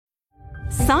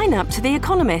Sign up to The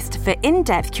Economist for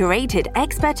in-depth curated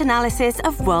expert analysis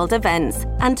of world events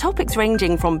and topics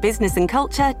ranging from business and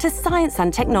culture to science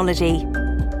and technology.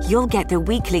 You'll get the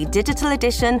weekly digital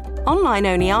edition,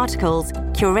 online-only articles,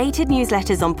 curated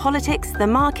newsletters on politics, the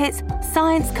markets,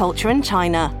 science, culture and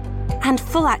China, and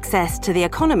full access to The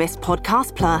Economist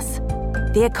Podcast Plus.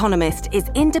 The Economist is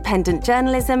independent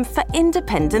journalism for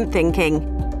independent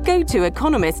thinking. Go to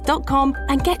economist.com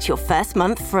and get your first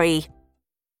month free.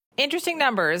 Interesting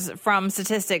numbers from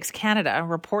Statistics Canada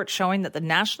report showing that the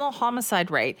national homicide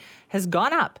rate has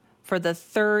gone up for the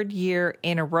third year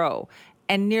in a row.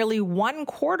 And nearly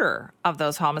 1/4 of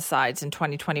those homicides in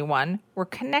 2021 were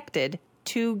connected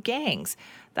to gangs.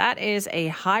 That is a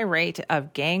high rate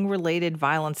of gang-related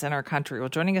violence in our country. Well,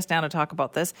 joining us now to talk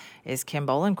about this is Kim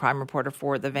Boland, crime reporter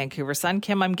for the Vancouver Sun.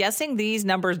 Kim, I'm guessing these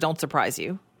numbers don't surprise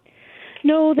you.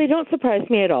 No, they don't surprise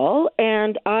me at all,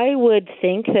 and I would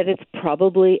think that it's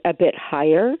probably a bit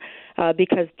higher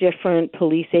because different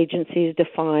police agencies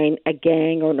define a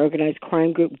gang or an organized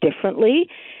crime group differently,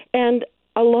 and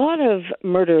a lot of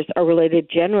murders are related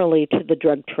generally to the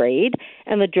drug trade,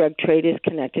 and the drug trade is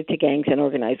connected to gangs and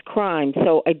organized crime.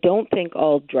 So I don't think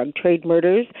all drug trade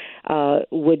murders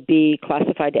would be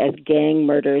classified as gang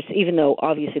murders, even though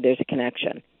obviously there's a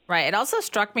connection. Right. It also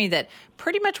struck me that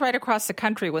pretty much right across the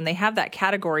country, when they have that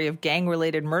category of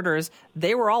gang-related murders,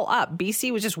 they were all up. BC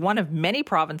was just one of many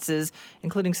provinces,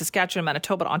 including Saskatchewan,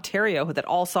 Manitoba, and Ontario, that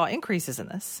all saw increases in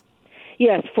this.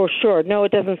 Yes, for sure. No,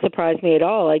 it doesn't surprise me at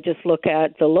all. I just look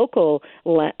at the local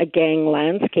gang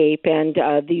landscape,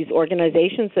 and these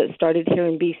organizations that started here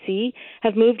in BC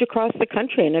have moved across the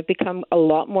country and have become a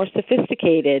lot more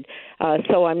sophisticated.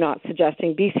 So I'm not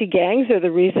suggesting BC gangs are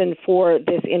the reason for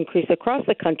this increase across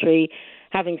the country.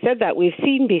 Having said that, we've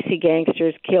seen BC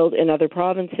gangsters killed in other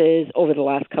provinces over the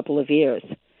last couple of years.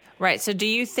 Right. So do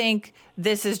you think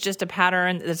this is just a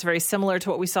pattern that's very similar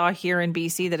to what we saw here in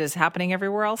BC that is happening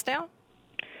everywhere else now?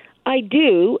 I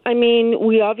do. I mean,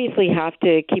 we obviously have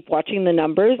to keep watching the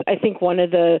numbers. I think one of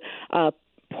the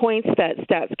points that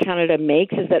Stats Canada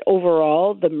makes is that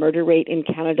overall the murder rate in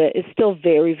Canada is still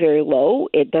very, very low.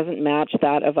 It doesn't match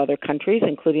that of other countries,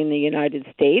 including the United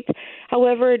States.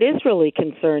 However, it is really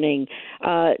concerning.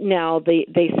 Now,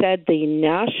 they said the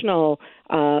national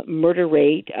murder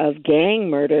rate of gang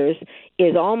murders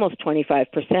is almost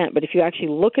 25%. But if you actually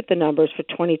look at the numbers for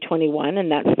 2021, and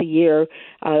that's the year,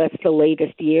 that's the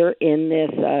latest year in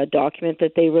this document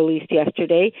that they released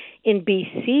yesterday, in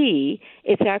BC,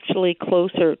 it's actually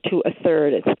closer to a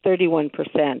third. It's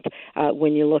 31%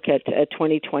 when you look at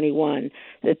 2021.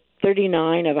 The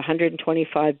 39 of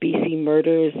 125 BC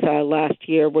murders last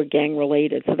year were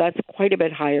gang-related. So that's quite a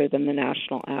bit higher than the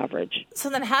national average.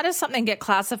 So then how does something get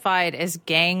classified as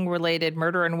gang-related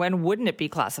murder, and when wouldn't it be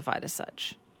classified as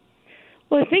such?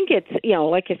 Well, I think it's,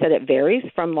 like I said, it varies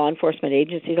from law enforcement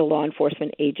agency to law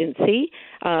enforcement agency.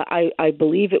 I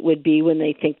believe it would be when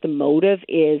they think the motive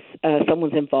is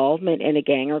someone's involvement in a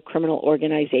gang or criminal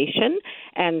organization,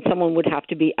 and someone would have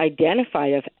to be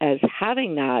identified as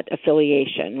having that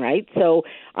affiliation, right? So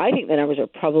I think the numbers are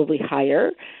probably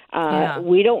higher.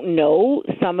 We don't know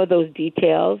some of those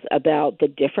details about the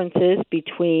differences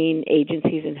between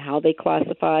agencies and how they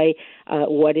classify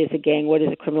what is a gang, what is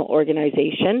a criminal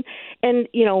organization. And,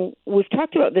 we've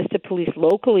talked about this to police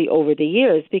locally over the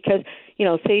years because,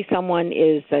 say someone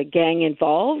is gang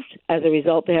involved, as a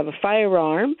result they have a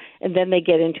firearm, and then they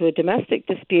get into a domestic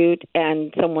dispute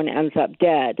and someone ends up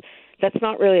dead. That's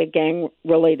not really a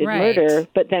gang-related murder,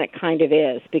 but then it kind of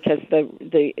is because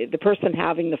the person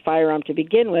having the firearm to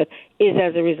begin with is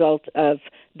as a result of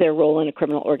their role in a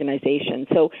criminal organization.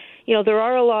 So, there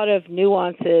are a lot of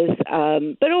nuances,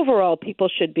 but overall people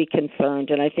should be concerned,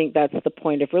 and I think that's the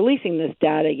point of releasing this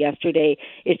data yesterday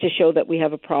is to show that we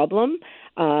have a problem.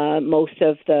 Most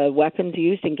of the weapons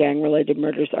used in gang-related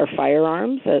murders are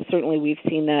firearms. Certainly we've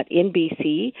seen that in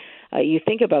BC. You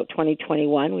think about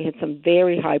 2021, we had some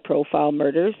very high-profile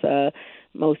murders,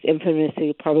 most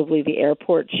infamously probably the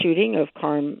airport shooting of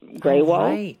Carm Graywall.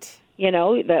 Right.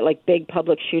 That big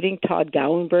public shooting. Todd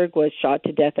Gowenberg was shot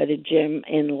to death at a gym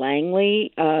in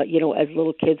Langley, as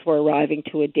little kids were arriving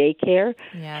to a daycare.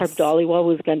 Yes. Harp Dhaliwal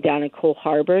was gunned down in Cole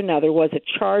Harbour. Now, there was a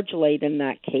charge laid in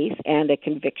that case and a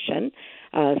conviction.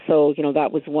 So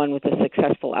that was one with a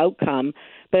successful outcome.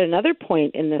 But another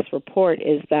point in this report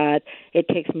is that it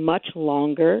takes much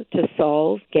longer to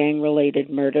solve gang-related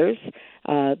murders.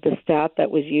 The stat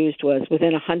that was used was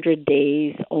within 100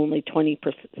 days, only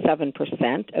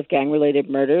 27% of gang-related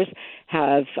murders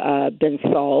have been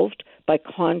solved. By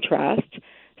contrast,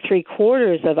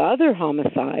 3/4 of other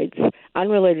homicides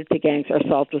unrelated to gangs are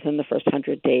solved within the first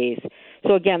 100 days.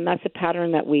 So again, that's a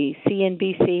pattern that we see in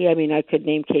BC. I mean, I could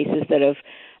name cases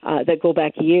that go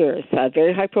back years,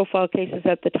 very high-profile cases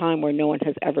at the time where no one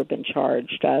has ever been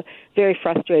charged. Very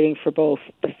frustrating for both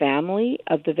the family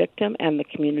of the victim and the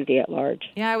community at large.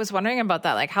 Yeah, I was wondering about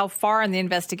that. Like, how far in the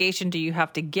investigation do you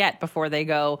have to get before they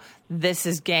go, this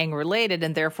is gang-related,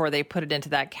 and therefore they put it into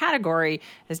that category?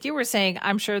 As you were saying,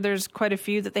 I'm sure there's quite a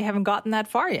few that they haven't gotten that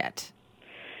far yet.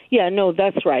 Yeah, no,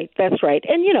 that's right. That's right.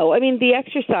 And, I mean, the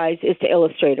exercise is to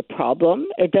illustrate a problem.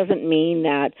 It doesn't mean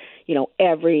that,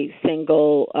 every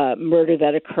single murder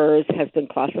that occurs has been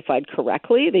classified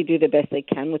correctly. They do the best they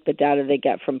can with the data they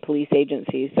get from police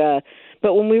agencies.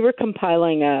 But when we were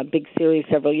compiling a big series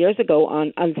several years ago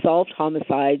on unsolved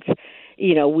homicides,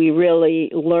 we really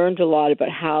learned a lot about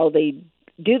how they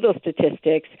do those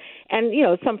statistics and,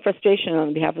 some frustration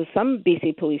on behalf of some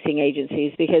BC policing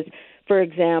agencies because, for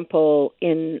example,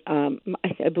 in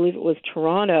I believe it was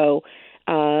Toronto,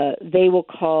 they will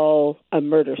call a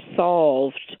murder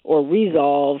solved or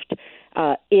resolved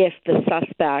if the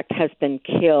suspect has been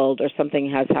killed or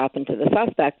something has happened to the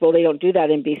suspect. Well, they don't do that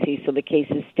in BC, so the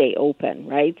cases stay open,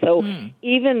 right? So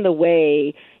even the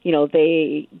way,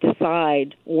 they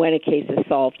decide when a case is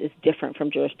solved is different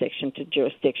from jurisdiction to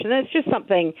jurisdiction. And it's just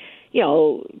something,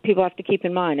 people have to keep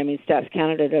in mind. I mean, Stats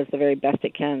Canada does the very best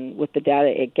it can with the data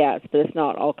it gets, but it's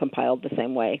not all compiled the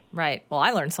same way. Right. Well,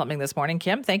 I learned something this morning,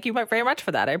 Kim. Thank you very much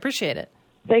for that. I appreciate it.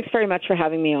 Thanks very much for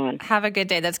having me on. Have a good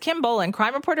day. That's Kim Boland,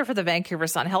 crime reporter for the Vancouver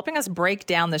Sun, helping us break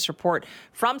down this report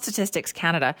from Statistics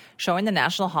Canada showing the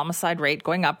national homicide rate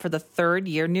going up for the third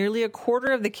year. Nearly a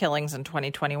quarter of the killings in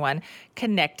 2021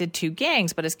 connected to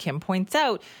gangs. But as Kim points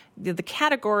out, the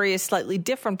category is slightly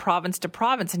different province to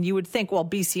province. And you would think, well,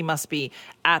 BC must be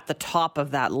at the top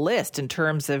of that list in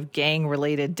terms of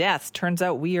gang-related deaths. Turns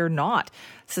out we are not.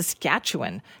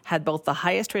 Saskatchewan had both the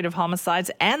highest rate of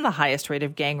homicides and the highest rate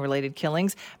of gang-related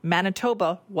killings.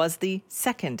 Manitoba was the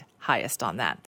second highest on that.